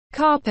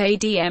Carpe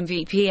diem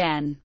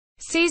VPN.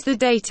 Seize the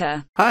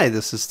data. Hi,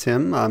 this is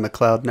Tim. I'm a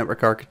cloud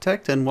network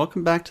architect, and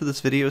welcome back to this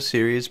video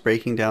series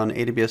breaking down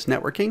AWS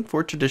networking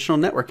for traditional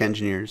network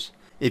engineers.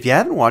 If you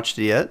haven't watched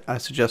it yet, I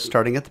suggest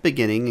starting at the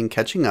beginning and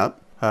catching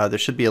up. There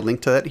should be a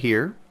link to that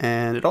here,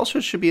 and it also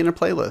should be in a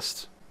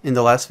playlist. In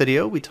the last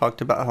video, we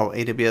talked about how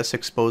AWS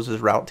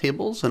exposes route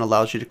tables and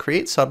allows you to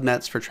create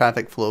subnets for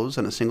traffic flows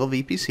in a single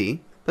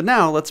VPC. But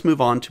now let's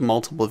move on to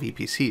multiple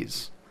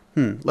VPCs.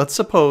 Let's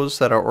suppose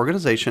that our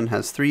organization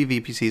has 3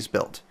 VPCs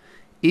built,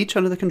 each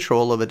under the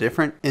control of a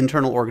different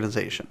internal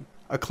organization.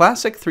 A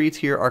classic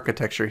 3-tier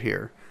architecture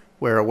here,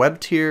 where a web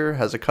tier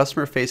has a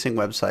customer-facing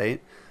website,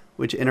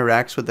 which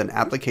interacts with an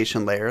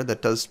application layer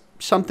that does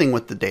something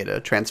with the data,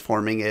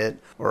 transforming it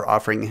or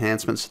offering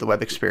enhancements to the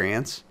web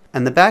experience,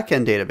 and the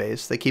backend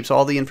database that keeps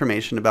all the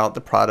information about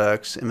the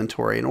products,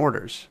 inventory, and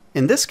orders.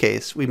 In this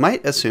case, we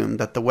might assume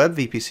that the web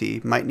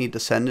VPC might need to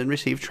send and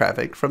receive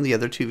traffic from the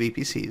other 2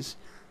 VPCs,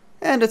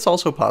 and it's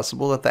also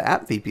possible that the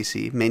app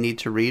VPC may need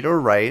to read or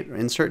write or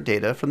insert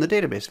data from the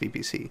database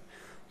VPC.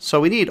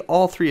 So we need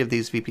all 3 of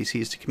these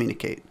VPCs to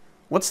communicate.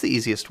 What's the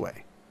easiest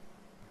way?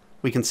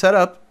 We can set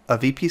up a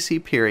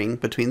VPC peering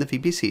between the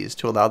VPCs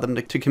to allow them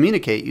to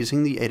communicate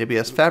using the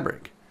AWS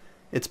Fabric.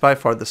 It's by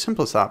far the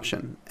simplest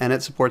option, and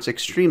it supports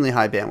extremely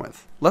high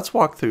bandwidth. Let's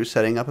walk through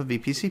setting up a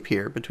VPC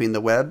peer between the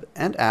web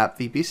and app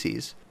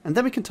VPCs, and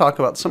then we can talk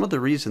about some of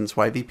the reasons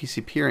why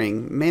VPC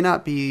peering may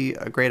not be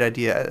a great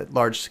idea at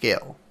large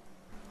scale.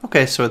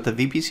 Okay, so at the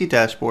VPC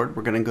dashboard,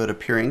 we're going to go to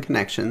Peering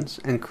Connections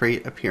and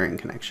create a peering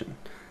connection.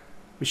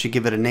 We should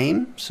give it a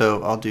name,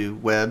 so I'll do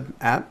Web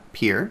App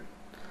Peer.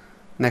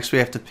 Next, we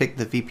have to pick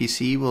the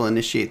VPC we'll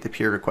initiate the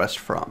peer request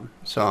from,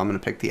 so I'm going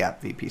to pick the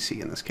app VPC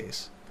in this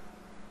case.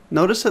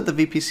 Notice that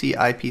the VPC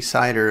IP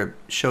CIDR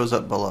shows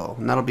up below,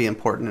 and that'll be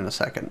important in a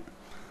second.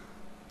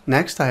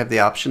 Next, I have the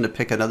option to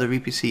pick another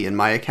VPC in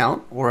my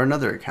account or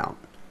another account.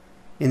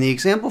 In the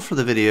example for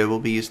the video,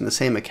 we'll be using the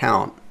same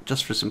account,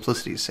 just for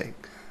simplicity's sake.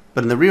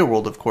 But in the real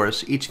world, of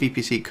course, each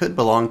VPC could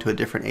belong to a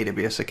different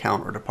AWS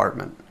account or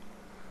department.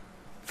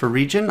 For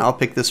region, I'll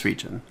pick this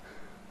region.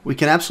 We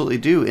can absolutely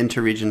do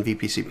inter-region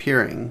VPC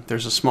peering.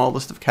 There's a small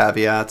list of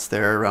caveats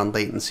there around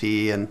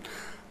latency and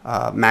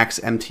max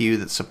MTU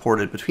that's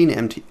supported between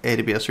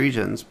AWS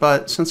regions,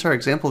 but since our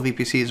example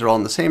VPCs are all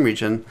in the same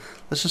region,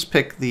 let's just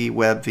pick the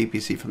web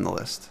VPC from the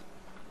list.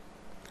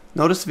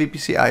 Notice the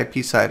VPC IP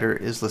CIDR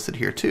is listed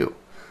here too.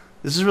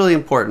 This is really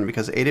important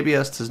because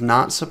AWS does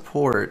not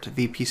support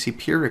VPC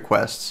peer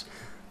requests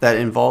that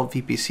involve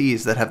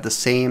VPCs that have the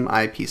same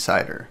IP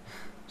CIDR.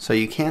 So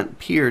you can't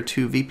peer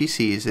 2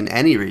 VPCs in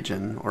any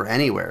region or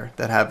anywhere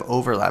that have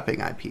overlapping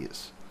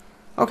IPs.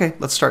 Okay,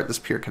 let's start this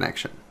peer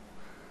connection.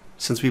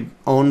 Since we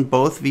own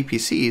both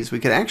VPCs, we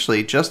can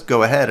actually just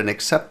go ahead and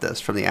accept this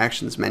from the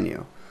Actions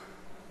menu.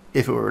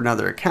 If it were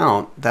another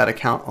account, that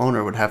account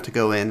owner would have to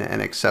go in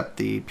and accept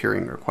the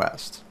peering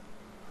request.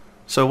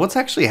 So what's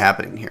actually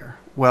happening here?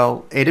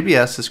 Well,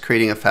 AWS is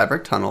creating a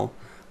fabric tunnel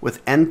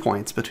with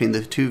endpoints between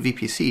the 2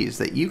 VPCs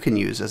that you can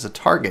use as a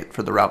target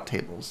for the route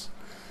tables.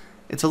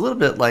 It's a little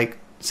bit like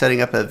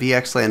setting up a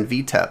VXLAN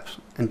VTEP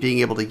and being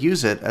able to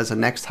use it as a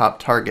next hop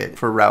target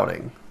for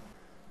routing.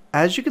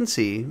 As you can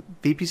see,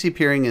 VPC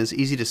peering is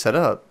easy to set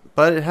up,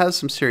 but it has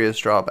some serious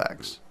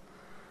drawbacks.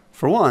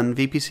 For one,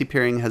 VPC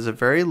peering has a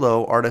very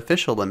low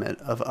artificial limit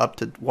of up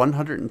to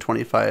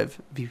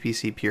 125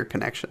 VPC peer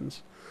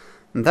connections.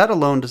 And that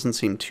alone doesn't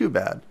seem too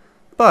bad,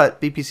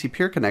 but VPC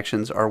peer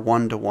connections are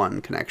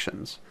one-to-one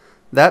connections.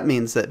 That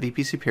means that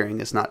VPC peering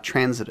is not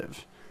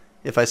transitive.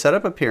 If I set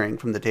up a peering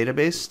from the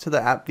database to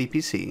the app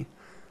VPC,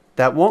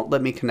 that won't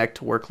let me connect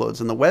to workloads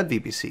in the web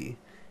VPC,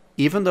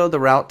 even though the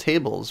route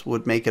tables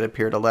would make it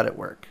appear to let it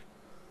work.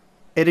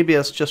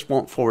 AWS just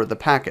won't forward the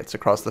packets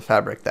across the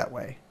fabric that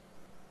way.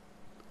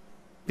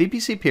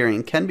 VPC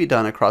peering can be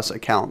done across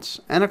accounts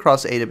and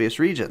across AWS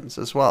regions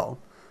as well,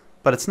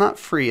 but it's not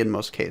free in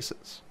most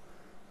cases.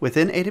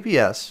 Within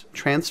AWS,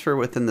 transfer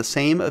within the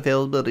same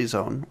availability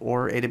zone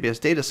or AWS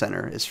data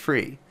center is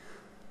free,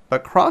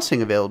 but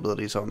crossing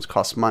availability zones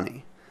costs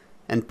money,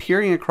 and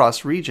peering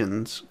across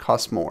regions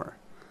costs more.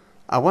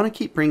 I want to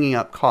keep bringing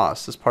up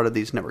costs as part of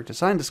these network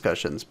design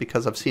discussions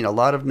because I've seen a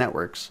lot of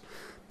networks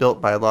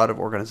built by a lot of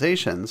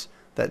organizations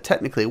that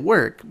technically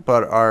work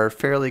but are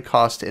fairly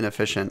cost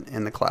inefficient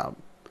in the cloud.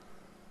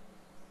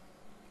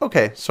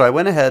 Okay, so I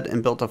went ahead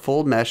and built a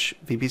full mesh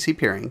VPC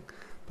peering,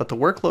 but the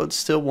workload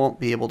still won't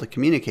be able to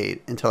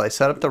communicate until I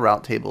set up the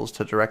route tables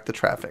to direct the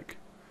traffic.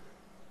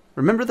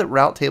 Remember that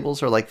route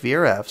tables are like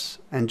VRFs,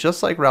 and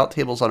just like route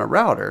tables on a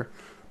router,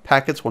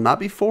 packets will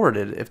not be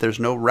forwarded if there's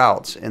no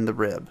routes in the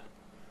RIB.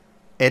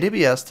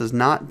 AWS does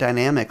not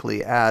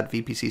dynamically add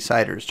VPC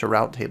CIDRs to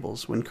route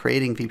tables when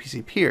creating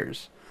VPC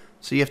peers,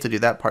 so you have to do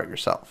that part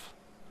yourself.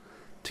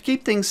 To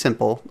keep things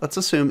simple, let's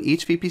assume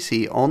each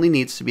VPC only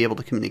needs to be able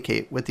to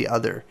communicate with the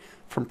other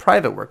from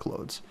private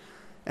workloads,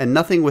 and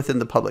nothing within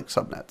the public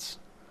subnets.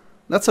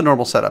 That's a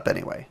normal setup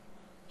anyway.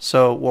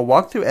 So we'll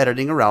walk through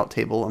editing a route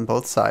table on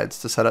both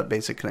sides to set up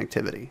basic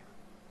connectivity.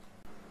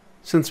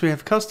 Since we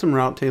have custom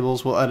route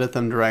tables, we'll edit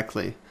them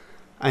directly.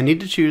 I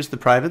need to choose the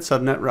private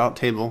subnet route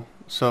table,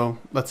 so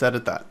let's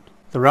edit that.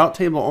 The route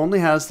table only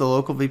has the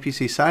local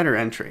VPC CIDR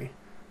entry,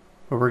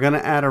 but we're going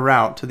to add a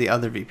route to the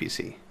other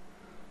VPC.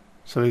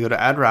 So we go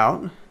to add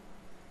route.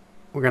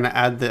 We're going to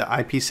add the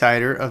IP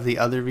CIDR of the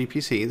other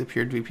VPC, the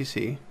peered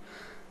VPC.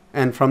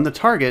 And from the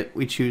target,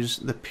 we choose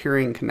the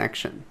peering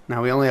connection.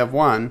 Now we only have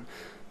one,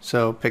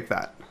 so pick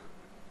that.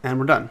 And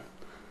we're done.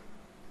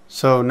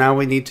 So now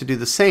we need to do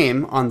the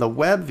same on the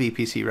web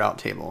VPC route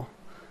table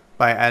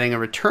by adding a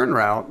return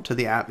route to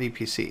the app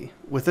VPC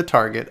with the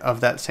target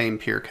of that same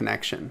peer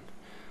connection.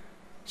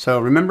 So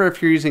remember,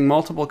 if you're using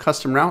multiple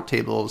custom route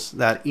tables,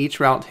 that each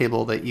route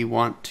table that you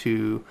want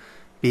to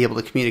be able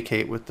to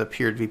communicate with the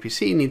peered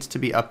VPC needs to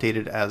be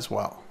updated as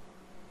well.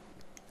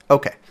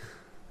 Okay,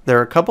 there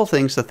are a couple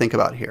things to think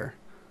about here.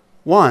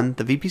 One,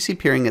 the VPC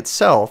peering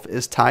itself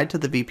is tied to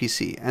the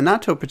VPC and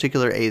not to a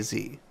particular AZ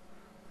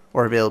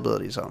or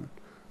availability zone.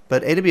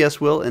 But AWS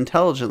will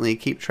intelligently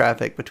keep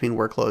traffic between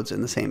workloads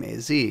in the same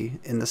AZ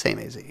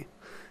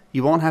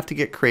You won't have to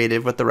get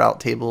creative with the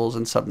route tables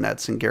and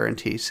subnets and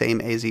guarantee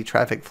same AZ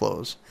traffic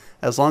flows,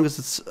 as long as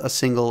it's a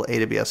single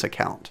AWS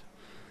account.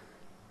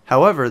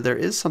 However, there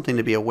is something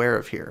to be aware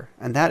of here,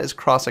 and that is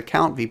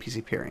cross-account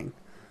VPC peering.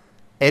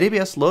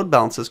 AWS load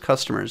balances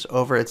customers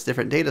over its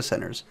different data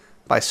centers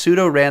by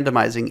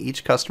pseudo-randomizing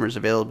each customer's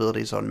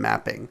availability zone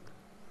mapping.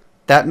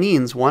 That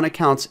means one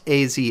account's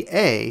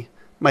AZA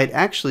might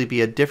actually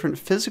be a different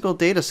physical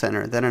data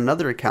center than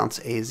another account's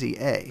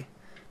AZA.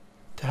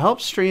 To help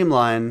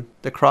streamline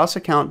the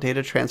cross-account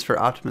data transfer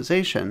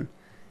optimization,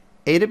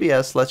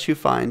 AWS lets you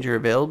find your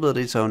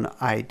availability zone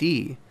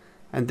ID,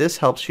 and this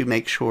helps you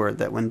make sure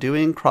that when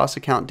doing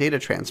cross-account data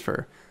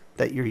transfer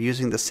that you're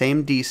using the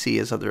same DC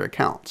as other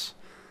accounts,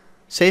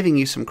 saving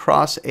you some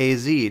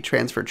cross-AZ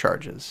transfer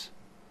charges.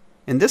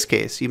 In this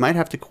case, you might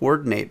have to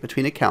coordinate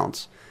between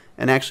accounts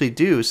and actually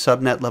do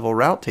subnet level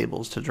route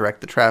tables to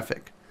direct the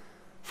traffic.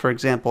 For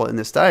example, in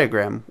this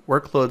diagram,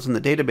 workloads in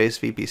the database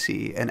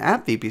VPC and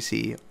app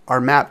VPC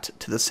are mapped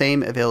to the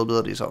same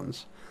availability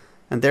zones,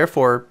 and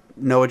therefore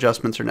no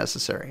adjustments are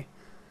necessary.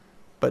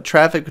 But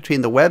traffic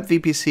between the web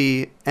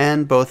VPC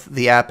and both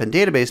the app and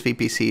database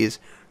VPCs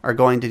are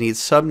going to need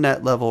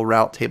subnet level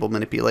route table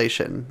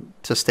manipulation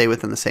to stay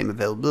within the same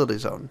availability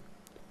zone.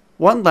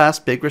 One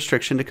last big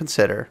restriction to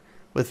consider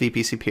with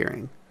VPC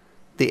peering.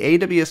 The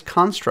AWS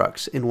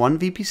constructs in one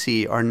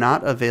VPC are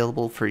not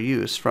available for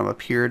use from a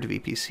peered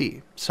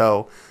VPC.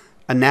 So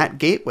a NAT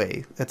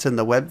gateway that's in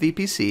the web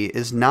VPC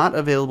is not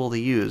available to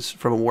use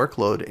from a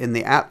workload in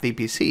the app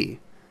VPC,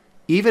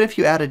 even if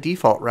you add a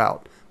default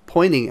route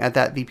pointing at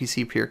that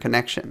VPC peer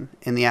connection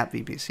in the app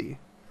VPC.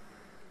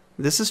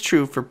 This is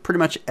true for pretty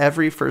much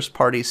every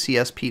first-party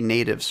CSP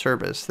native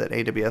service that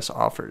AWS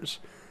offers.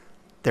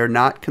 They're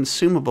not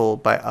consumable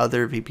by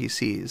other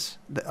VPCs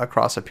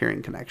across a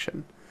peering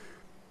connection.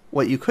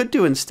 What you could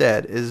do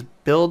instead is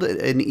build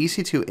an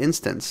EC2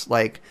 instance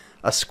like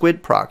a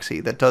Squid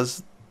proxy that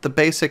does the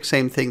basic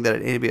same thing that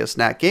an AWS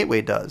NAT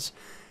gateway does,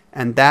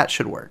 and that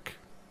should work.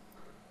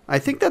 I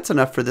think that's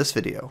enough for this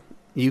video.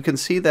 You can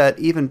see that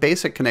even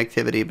basic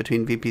connectivity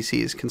between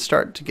VPCs can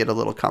start to get a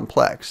little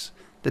complex,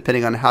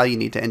 depending on how you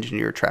need to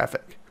engineer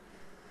traffic.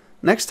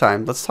 Next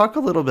time, let's talk a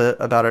little bit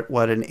about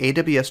what an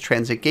AWS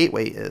Transit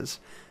Gateway is,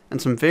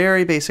 and some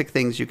very basic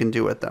things you can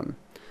do with them,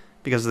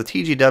 because the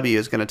TGW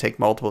is going to take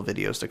multiple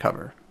videos to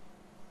cover.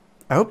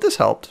 I hope this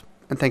helped,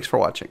 and thanks for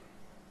watching.